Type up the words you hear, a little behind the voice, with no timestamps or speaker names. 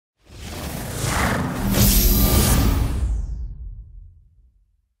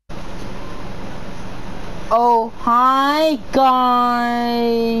Oh, hi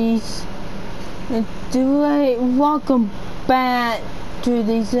guys. Welcome back to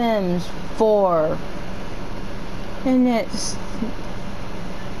The Sims 4. And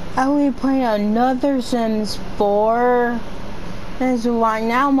I will play another Sims 4. And so right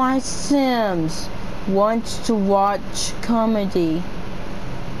now my Sims wants to watch comedy.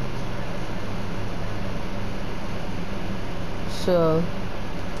 So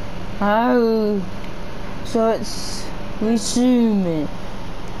it's resuming.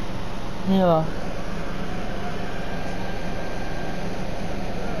 Yeah.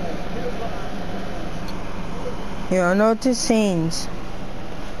 Yeah, I know the scenes.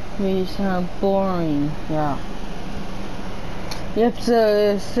 They sound boring. Yeah. Yep,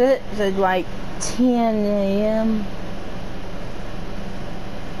 so it's at like 10 a.m.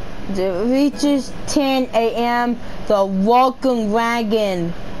 It reaches 10 a.m. The welcome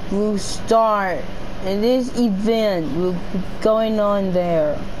wagon will start. And this event will be going on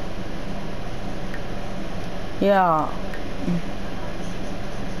there. Yeah.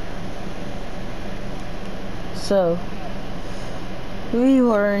 So, we're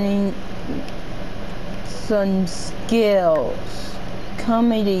learning some skills.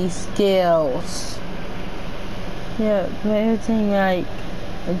 Comedy skills. Yeah, but everything like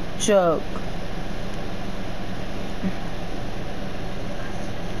a joke.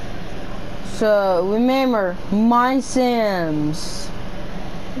 So remember, My Sims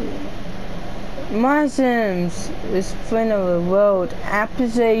is friend of the world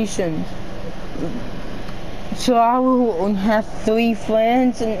application. So I will have 3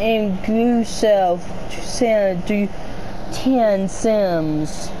 friends and grew yourself to do 10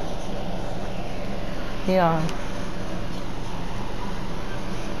 Sims. Yeah.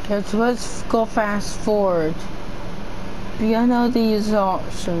 Let's go fast forward. You know these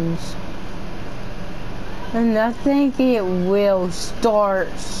options. And I think it will start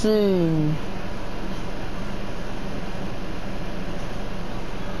soon.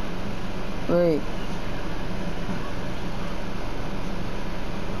 Wait.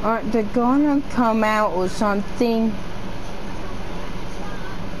 Aren't they gonna come out with something?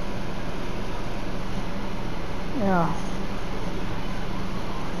 Yeah.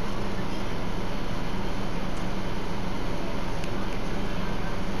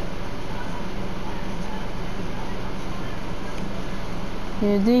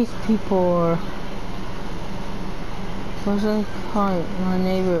 Yeah, these people wasn't quite my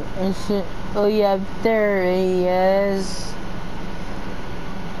neighbor. Oh yeah, there he is.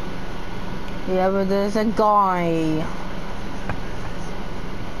 Yeah, but there's a guy.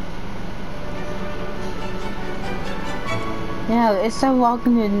 Yeah, it's a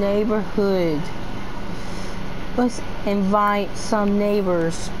welcome to the neighborhood. Let's invite some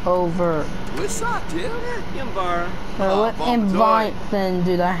neighbors over. Let's invite them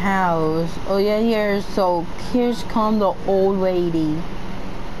to the house. Oh yeah, here's come the old lady.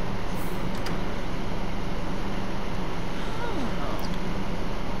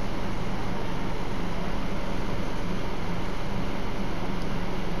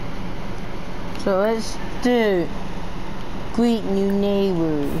 So let's do greet new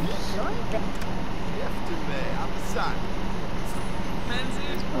neighbors.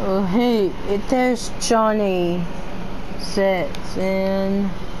 Oh hey, there's Johnny sits in.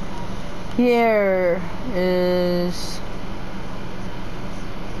 Here is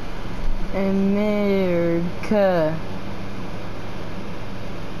America.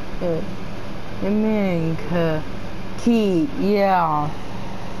 America. Key, yeah.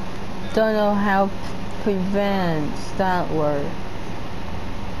 Don't know how prevents that word.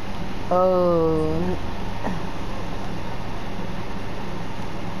 Oh.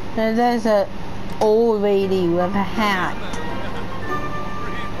 And there's an old lady with a hat.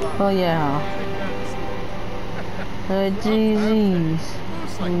 Oh yeah. Jeez.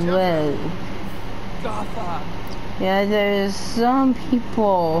 Well. Yeah, there's some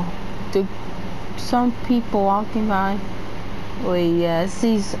people walking by. Wait, yeah,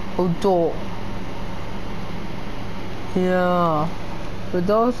 she's adult. Yeah. But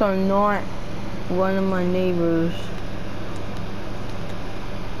those are not one of my neighbors.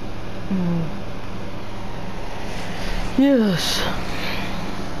 Yes.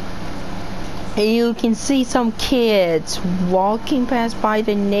 You can see some kids walking past by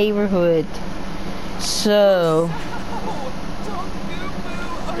the neighborhood. So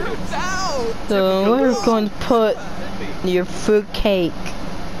we're going to put your fruit cake.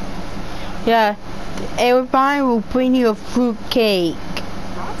 Yeah, everybody will bring you a fruit cake.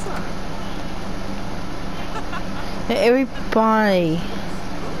 Everybody.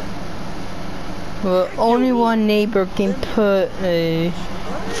 Well, only one neighbor can put a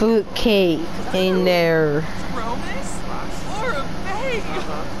fruit cake in there.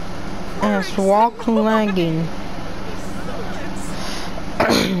 And it's walking wagon.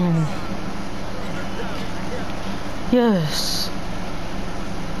 Yes.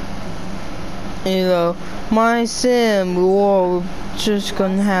 You know, my sim will just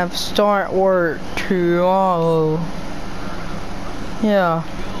gonna have start work tomorrow. Yeah.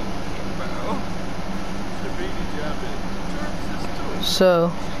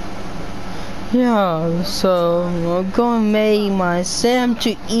 So, yeah, so I'm gonna make my sim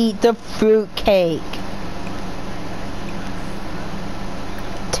to eat the fruit cake.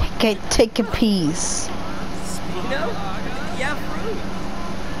 Take a piece. Yeah, fruit.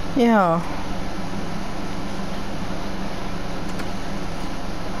 Yeah.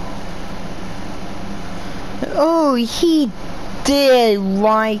 Oh, he did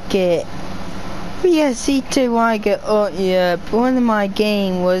like it. Yes, he did like it. Oh, yeah. One of my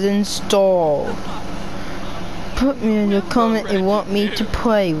game was installed. Put me in the comment you want me to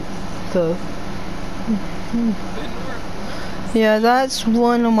play. So, yeah, that's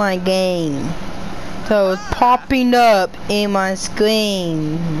one of my game. So it's popping up in my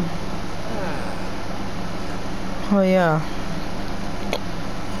screen. Oh yeah.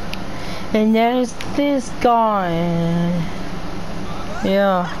 And there's this guy.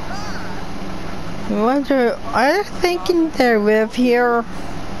 Yeah. I wonder, are they thinking they live here?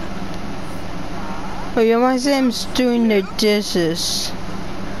 Oh yeah, my Sam's doing their dishes.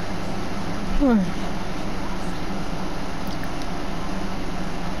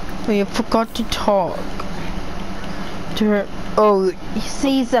 Oh, you forgot to talk to her. Oh,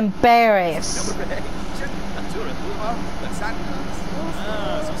 he's embarrassed.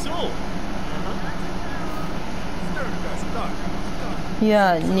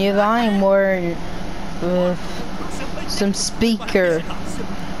 Yeah, near I'm wearing with some speaker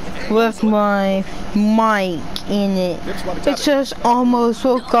with my mic in it. It just almost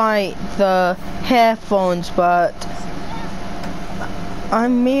look like the headphones, but I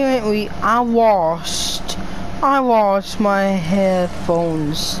washed my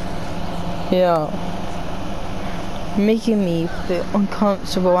headphones. Yeah. Making me feel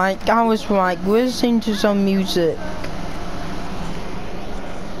uncomfortable. Like I was like listening to some music.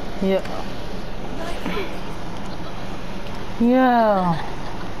 Yeah. Yeah.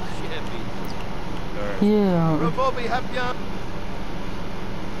 Yeah.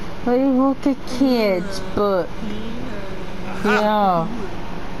 They look at kids, but yeah.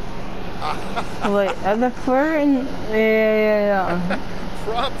 Wait, are the fur and yeah.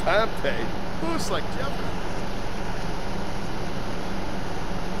 From Pampe, who's like Jeff?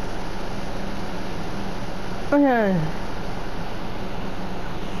 Okay.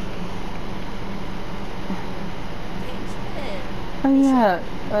 Oh yeah,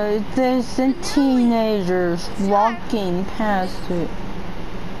 there's some teenagers walking past it.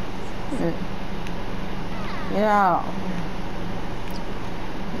 Yeah.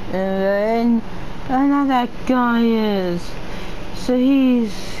 And then I know that guy is. So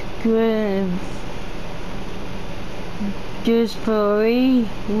he's good. Just for a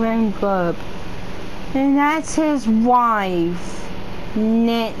run club. And that's his wife,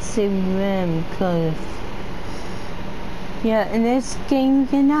 Nancy Remcliffe. Yeah, in this game you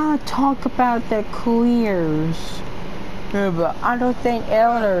can now talk about their careers. Yeah, but I don't think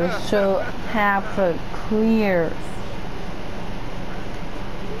elders should have a career.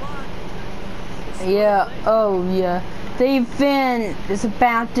 Yeah, oh yeah. The event is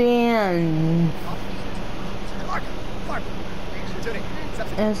about to end.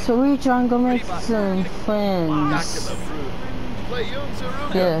 And so we're trying to make some friends.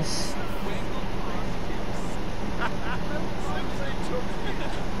 Yes.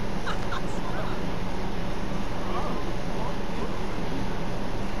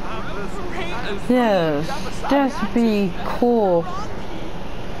 Yes, that would be cool.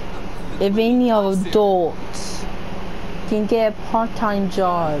 If any adults can get a part-time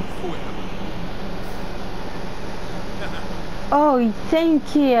job. Oh,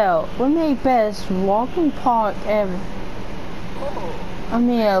 thank you. We made best walking park ever. I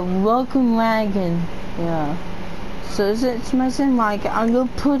mean, a walking wagon. Yeah. So it's missing like I'm gonna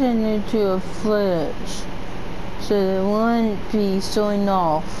put it into a fridge, so it won't be showing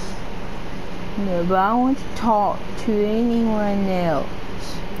off. No, but I want to talk to anyone else.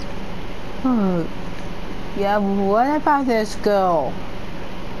 Oh, yeah. What about this girl?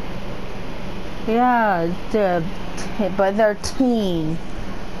 Yeah, but they're teen.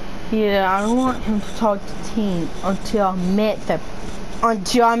 Yeah, I don't want him to talk to teen until I met them.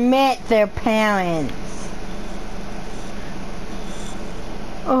 until I met their parents.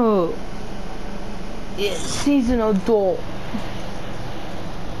 Oh, yes, he's an adult.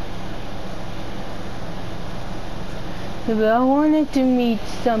 But I wanted to meet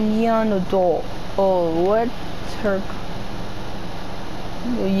some young adult. Oh, what's her?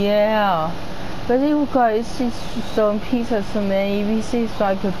 Yeah, but you guys see some pizza, so maybe she's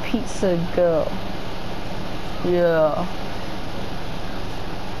like a pizza girl. Yeah.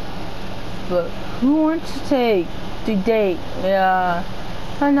 But who wants to take the date? Yeah.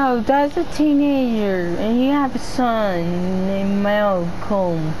 I know, that's a teenager, and he have a son named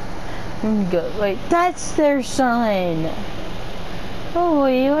Malcolm. Let me go. Wait, that's their son. Oh,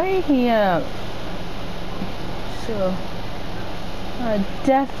 wait, right here. So, I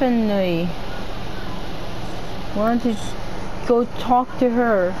definitely want to go talk to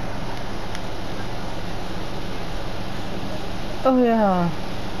her. Oh, yeah.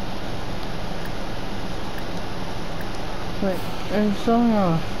 Wait, and so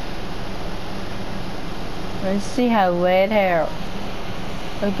no. Let's see how red hair.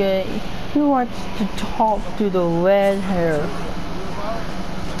 Okay, who wants to talk to the red hair?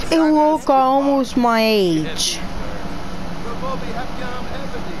 It look almost my age.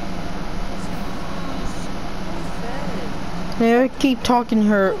 They keep talking to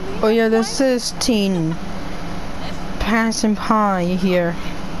her. Oh yeah, this is teen passing by here.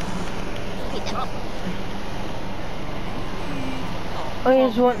 I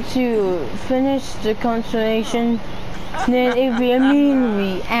just want to finish the constellation, then it will be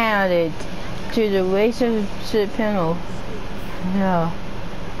immediately added to the relationship panel. Yeah.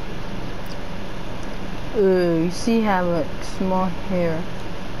 You see how much small hair?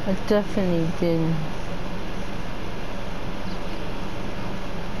 I definitely didn't.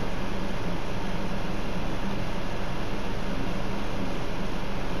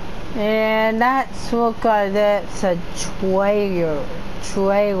 And that's look like that's a trailer.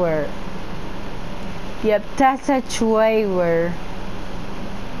 Yep, that's a trailer.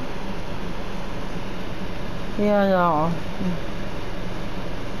 Yeah, no.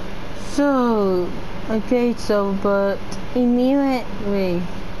 So, okay, so, but immediately,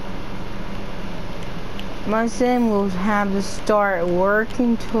 my son will have to start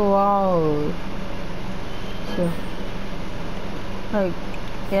working tomorrow. So, like,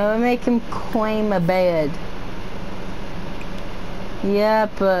 yeah, we make him claim a bed. Yeah,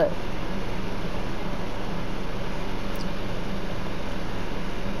 but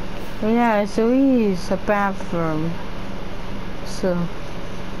yeah, so we use a bathroom. So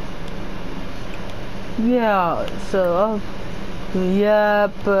yeah, so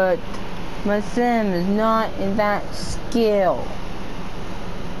yeah, but my son is not in that skill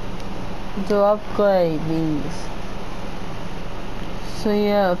to upgrade these. So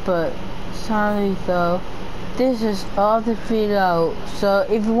yeah, but sorry though. This is all the video. So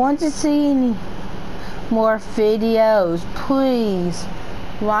if you want to see any more videos, please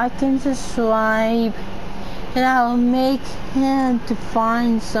like and subscribe, and I'll make him to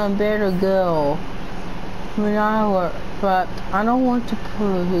find some better girl when I work. But I don't want to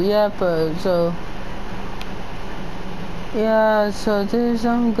prove it yet. But so yeah, so there's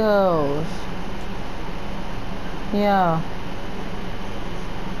some girls. Yeah.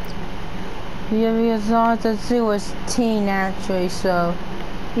 Yeah, because all I see was teen actually, so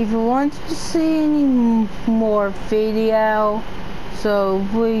if you want to see any more video, so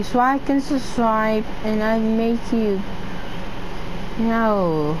please like and subscribe, and I make you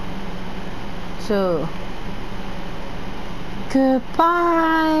know. So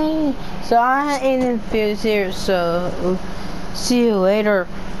goodbye. So I end the video here, so see you later.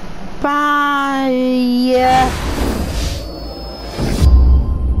 Bye. Yeah.